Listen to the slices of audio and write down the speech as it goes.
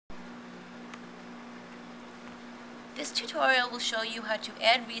This tutorial will show you how to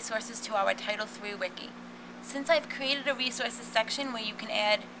add resources to our Title III Wiki. Since I've created a resources section where you can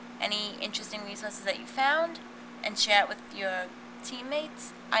add any interesting resources that you found and share it with your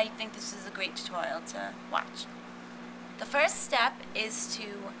teammates, I think this is a great tutorial to watch. The first step is to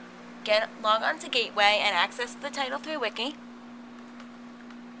log on to Gateway and access the Title III Wiki.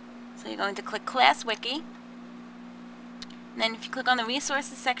 So you're going to click Class Wiki. And then if you click on the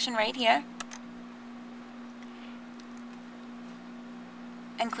resources section right here,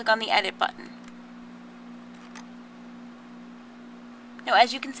 and click on the edit button. Now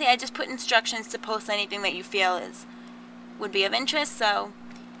as you can see, I just put instructions to post anything that you feel would be of interest, so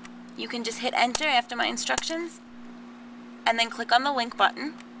you can just hit enter after my instructions and then click on the link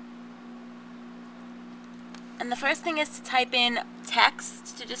button. And the first thing is to type in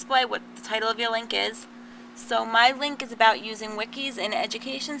text to display what the title of your link is. So my link is about using wikis in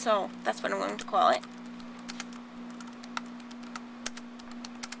education, so that's what I'm going to call it.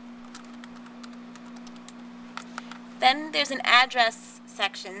 Then there's an address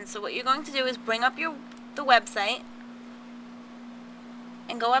section, so what you're going to do is bring up the website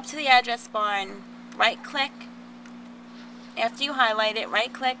and go up to the address bar and right click. After you highlight it,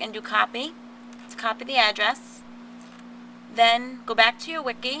 right click and do copy to copy the address. Then go back to your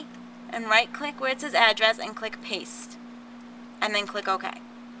wiki and right click where it says address and click paste, and then click OK.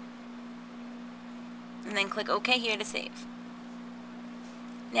 And then click OK here to save.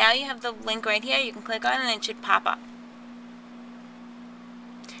 Now you have the link right here, you can click on it and it should pop up.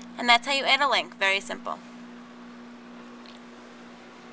 And that's how you add a link. Very simple.